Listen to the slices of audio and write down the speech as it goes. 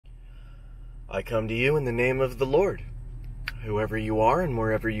I come to you in the name of the Lord. Whoever you are and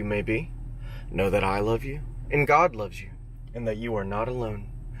wherever you may be, know that I love you, and God loves you, and that you are not alone,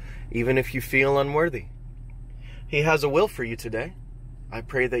 even if you feel unworthy. He has a will for you today. I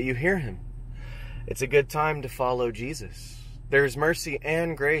pray that you hear him. It's a good time to follow Jesus. There's mercy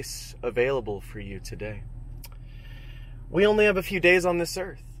and grace available for you today. We only have a few days on this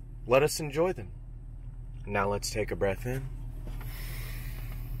earth. Let us enjoy them. Now let's take a breath in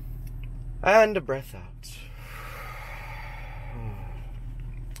and a breath out.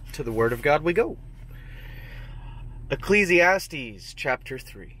 To the Word of God we go. Ecclesiastes chapter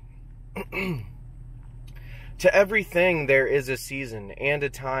 3. To everything there is a season, and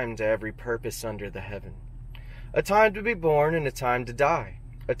a time to every purpose under the heaven. A time to be born, and a time to die.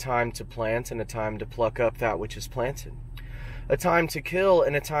 A time to plant, and a time to pluck up that which is planted. A time to kill,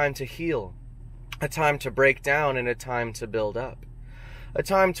 and a time to heal. A time to break down, and a time to build up. A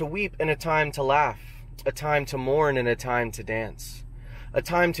time to weep, and a time to laugh. A time to mourn, and a time to dance. A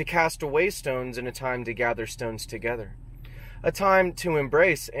time to cast away stones, and a time to gather stones together. A time to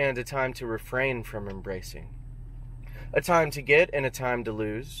embrace, and a time to refrain from embracing. A time to get, and a time to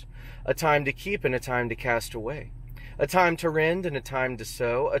lose. A time to keep, and a time to cast away. A time to rend, and a time to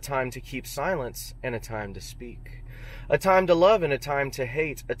sow. A time to keep silence, and a time to speak. A time to love, and a time to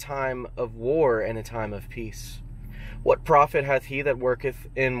hate. A time of war, and a time of peace. What profit hath he that worketh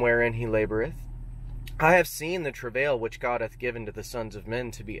in wherein he laboureth? I have seen the travail which God hath given to the sons of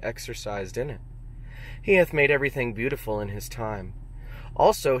men to be exercised in it. He hath made everything beautiful in his time.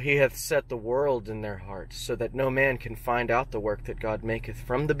 Also he hath set the world in their hearts, so that no man can find out the work that God maketh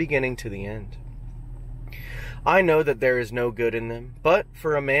from the beginning to the end. I know that there is no good in them, but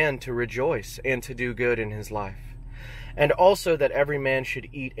for a man to rejoice and to do good in his life. And also that every man should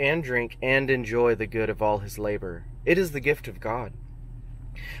eat and drink and enjoy the good of all his labor. It is the gift of God.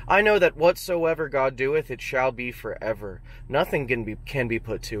 I know that whatsoever God doeth, it shall be forever. Nothing can be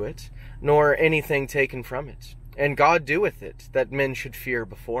put to it, nor anything taken from it. And God doeth it, that men should fear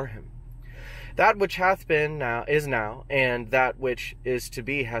before him. That which hath been now is now, and that which is to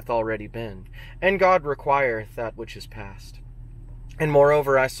be hath already been. And God requireth that which is past. And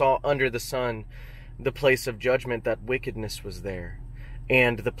moreover I saw under the sun the place of judgment, that wickedness was there,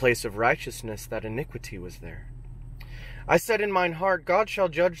 and the place of righteousness, that iniquity was there. I said in mine heart, God shall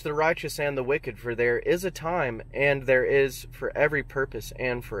judge the righteous and the wicked, for there is a time, and there is for every purpose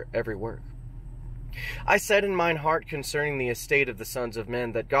and for every work. I said in mine heart concerning the estate of the sons of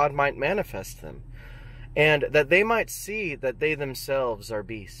men, that God might manifest them, and that they might see that they themselves are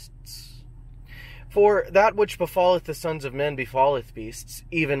beasts. For that which befalleth the sons of men befalleth beasts,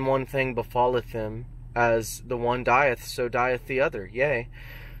 even one thing befalleth them, as the one dieth, so dieth the other. Yea,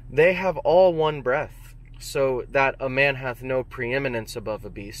 they have all one breath, so that a man hath no preeminence above a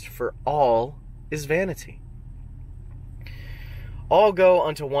beast, for all is vanity. All go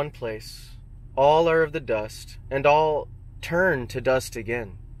unto one place, all are of the dust, and all turn to dust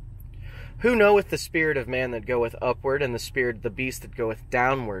again. Who knoweth the spirit of man that goeth upward, and the spirit of the beast that goeth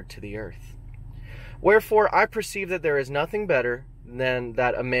downward to the earth? Wherefore I perceive that there is nothing better than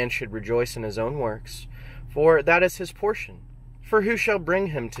that a man should rejoice in his own works, for that is his portion. For who shall bring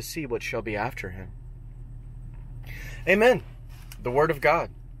him to see what shall be after him? Amen. The Word of God.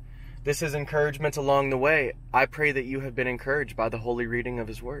 This is encouragement along the way. I pray that you have been encouraged by the holy reading of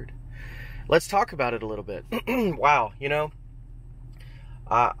his Word. Let's talk about it a little bit. Wow, you know,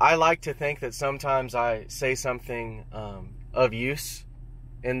 I like to think that sometimes I say something of use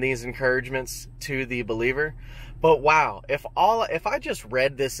in these encouragements to the believer. But wow, if I just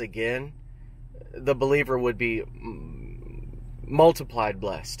read this again, the believer would be multiplied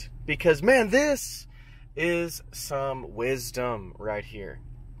blessed. Because, man, this is some wisdom right here.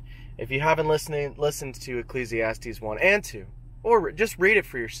 If you haven't listened to Ecclesiastes 1 and 2, or just read it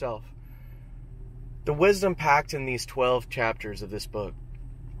for yourself, the wisdom packed in these 12 chapters of this book,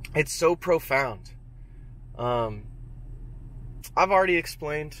 it's so profound. I've already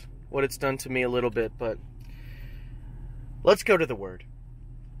explained what it's done to me a little bit, but let's go to the Word.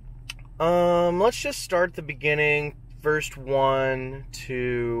 Let's just start at the beginning, verse 1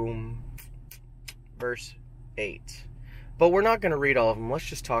 to verse 8. But we're not going to read all of them. Let's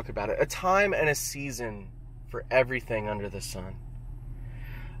just talk about it. A time and a season for everything under the sun.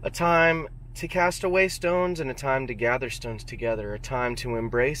 A time to cast away stones, and a time to gather stones together. A time to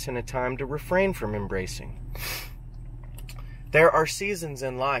embrace, and a time to refrain from embracing. There are seasons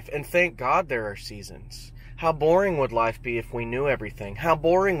in life, and thank God there are seasons. How boring would life be if we knew everything? How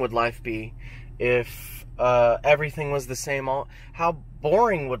boring would life be if everything was the same? How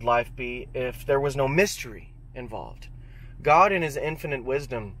boring would life be if there was no mystery involved? God, in his infinite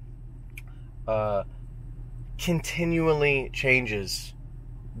wisdom, continually changes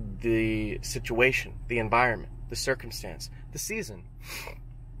the situation, the environment, the circumstance, the season.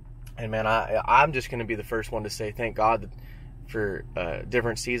 And man, I'm just going to be the first one to say thank God for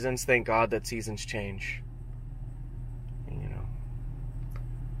different seasons. Thank God that seasons change. You know,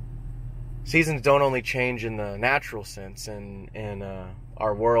 seasons don't only change in the natural sense in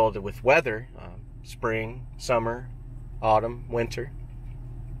our world with weather, spring, summer, autumn, winter.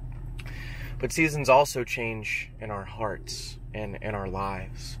 But seasons also change in our hearts and in our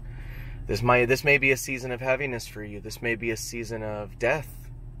lives. This may be a season of heaviness for you. This may be a season of death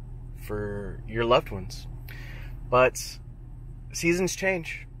for your loved ones. But seasons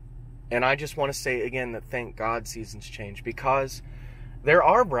change. And I just want to say again that thank God seasons change, because there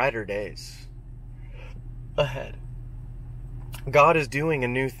are brighter days ahead. God is doing a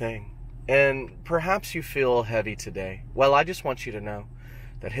new thing. And perhaps you feel heavy today. Well, I just want you to know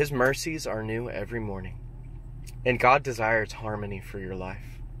that His mercies are new every morning. And God desires harmony for your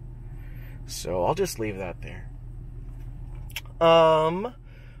life. So I'll just leave that there.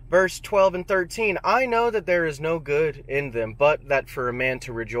 Verse 12 and 13. I know that there is no good in them, but that for a man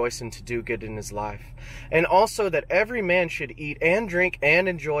to rejoice and to do good in his life. And also that every man should eat and drink and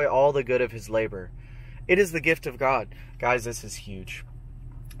enjoy all the good of his labor. It is the gift of God. Guys, this is huge.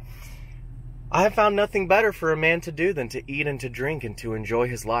 I have found nothing better for a man to do than to eat and to drink and to enjoy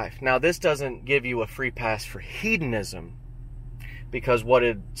his life. Now, this doesn't give you a free pass for hedonism, because what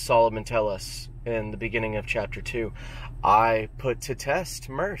did Solomon tell us in the beginning of chapter 2? I put to test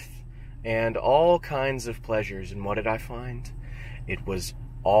mirth and all kinds of pleasures, and what did I find? It was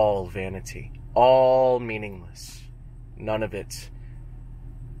all vanity, all meaningless, none of it.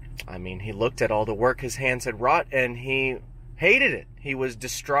 I mean, he looked at all the work his hands had wrought, and he hated it. He was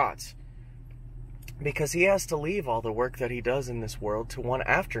distraught, because he has to leave all the work that he does in this world to one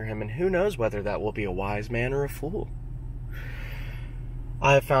after him, and who knows whether that will be a wise man or a fool.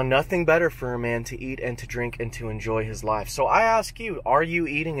 I have found nothing better for a man to eat and to drink and to enjoy his life. So I ask you, are you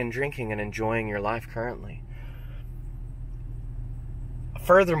eating and drinking and enjoying your life currently?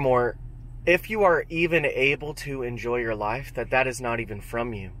 Furthermore, if you are even able to enjoy your life, that is not even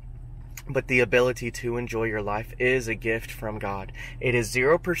from you. But the ability to enjoy your life is a gift from God. It is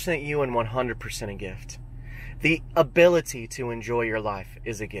 0% you and 100% a gift. The ability to enjoy your life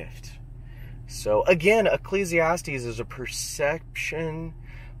is a gift. So again, Ecclesiastes is a perception,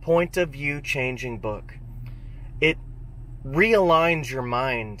 point of view changing book. It realigns your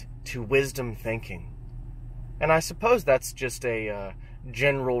mind to wisdom thinking. And I suppose that's just a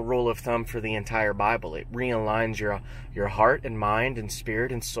general rule of thumb for the entire Bible. It realigns your heart and mind and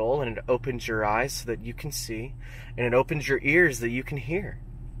spirit and soul, and it opens your eyes so that you can see, and it opens your ears that you can hear.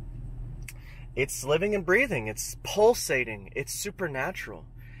 It's living and breathing. It's pulsating. It's supernatural.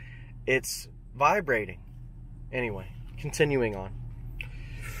 It's vibrating. Anyway, continuing on.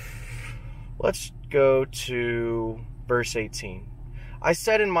 Let's go to verse 18. I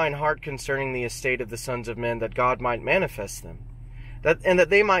said in mine heart concerning the estate of the sons of men, that God might manifest them, and that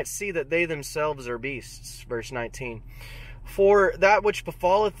they might see that they themselves are beasts. Verse 19. For that which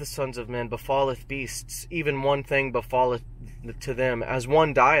befalleth the sons of men befalleth beasts, even one thing befalleth to them. As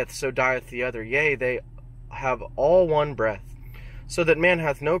one dieth, so dieth the other. Yea, they have all one breath. So that man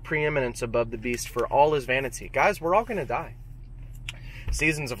hath no preeminence above the beast, for all is vanity. Guys, we're all going to die.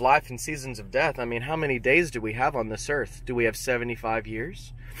 Seasons of life and seasons of death. I mean, how many days do we have on this earth? Do we have 75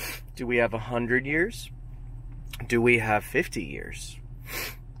 years? Do we have 100 years? Do we have 50 years?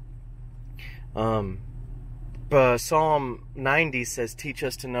 Psalm 90 says, teach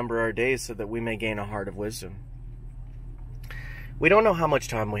us to number our days so that we may gain a heart of wisdom. We don't know how much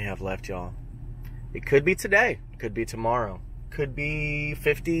time we have left, y'all. It could be today. It could be tomorrow. Could be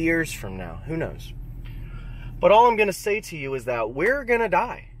 50 years from now. Who knows? But all I'm going to say to you is that we're going to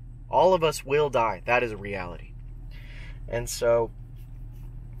die. All of us will die. That is a reality. And so,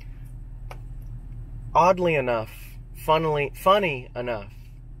 oddly enough, funny enough,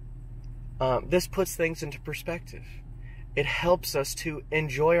 this puts things into perspective. It helps us to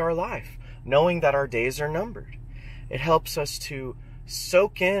enjoy our life, knowing that our days are numbered. It helps us to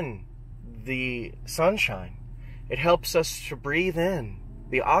soak in the sunshine. It helps us to breathe in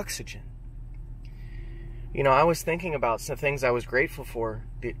the oxygen. You know, I was thinking about some things I was grateful for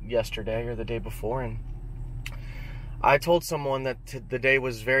yesterday or the day before, and I told someone that the day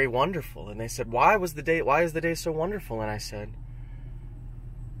was very wonderful, and they said, why is the day so wonderful? And I said,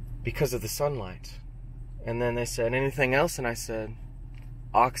 because of the sunlight. And then they said, anything else? And I said,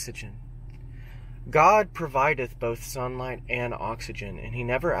 oxygen. God provideth both sunlight and oxygen, and He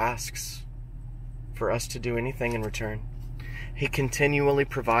never asks for us to do anything in return. He continually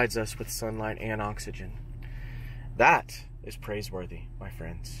provides us with sunlight and oxygen. That is praiseworthy, my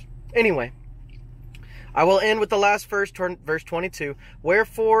friends. Anyway, I will end with the last verse 22.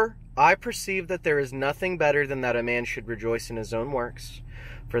 Wherefore I perceive that there is nothing better than that a man should rejoice in his own works,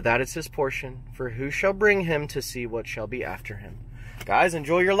 for that is his portion. For who shall bring him to see what shall be after him? Guys,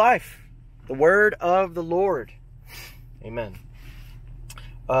 enjoy your life. The word of the Lord. Amen.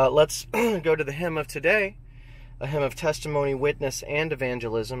 Let's go to the hymn of today, a hymn of testimony, witness, and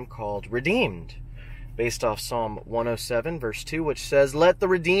evangelism called Redeemed, based off Psalm 107, verse 2, which says, "Let the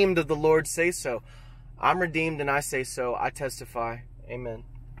redeemed of the Lord say so." I'm redeemed and I say so. I testify. Amen.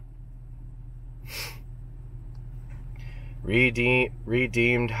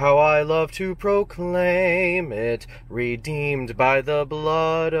 Redeemed, how I love to proclaim it, redeemed by the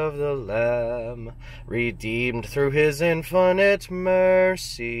blood of the Lamb, redeemed through his infinite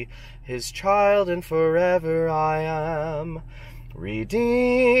mercy, his child and forever I am.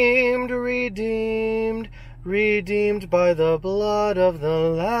 Redeemed, redeemed, redeemed by the blood of the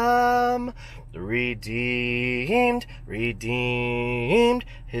Lamb, redeemed, redeemed,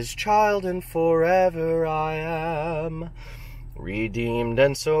 his child and forever I am. Redeemed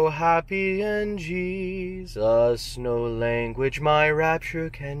and so happy in Jesus, no language my rapture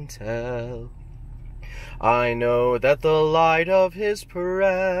can tell. I know that the light of his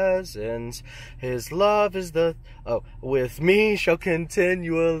presence, his love is with me shall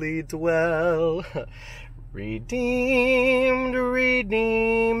continually dwell. Redeemed,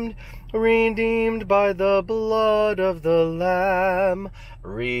 redeemed, redeemed by the blood of the Lamb,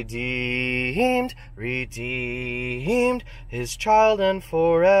 redeemed, redeemed, his child and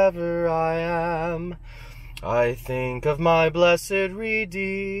forever I am. I think of my blessed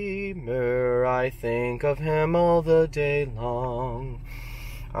Redeemer, I think of him all the day long.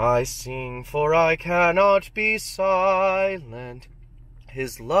 I sing, for I cannot be silent,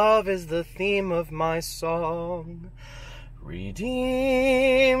 his love is the theme of my song.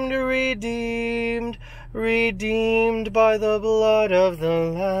 Redeemed, redeemed, redeemed by the blood of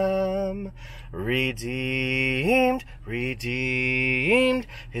the Lamb, redeemed, redeemed,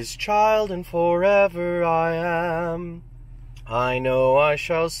 his child and forever I am. I know I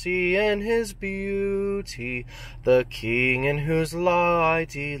shall see in his beauty the King in whose law I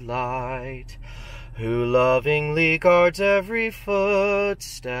delight, who lovingly guards every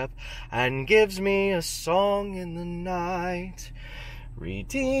footstep and gives me a song in the night.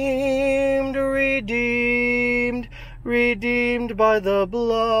 Redeemed, redeemed, redeemed by the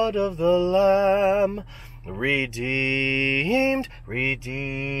blood of the Lamb, redeemed,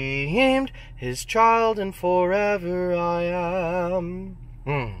 redeemed, his child and forever I am.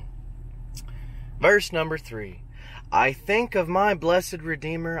 Verse number 3. I think of my blessed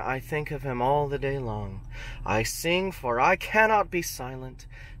Redeemer, I think of him all the day long. I sing, for I cannot be silent,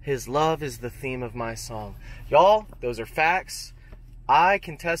 his love is the theme of my song. Y'all, those are facts. I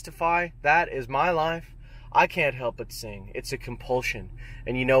can testify, that is my life. I can't help but sing. It's a compulsion.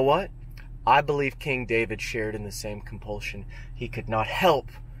 And you know what? I believe King David shared in the same compulsion. He could not help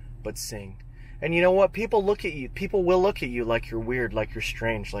but sing. And you know what? People look at you. People will look at you like you're weird, like you're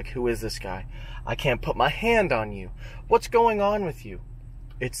strange, like who is this guy? I can't put my hand on you. What's going on with you?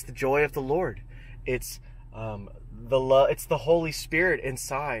 It's the joy of the Lord. It's it's the Holy Spirit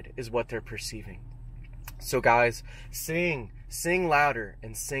inside is what they're perceiving. So guys, sing louder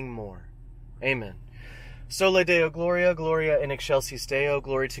and sing more. Amen. Sole Deo Gloria, Gloria in Excelsis Deo,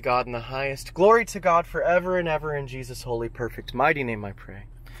 glory to God in the highest, glory to God forever and ever in Jesus' holy, perfect, mighty name I pray.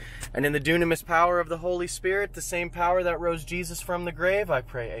 And in the dunamis power of the Holy Spirit, the same power that rose Jesus from the grave, I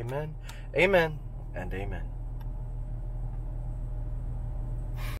pray. Amen, amen, and amen.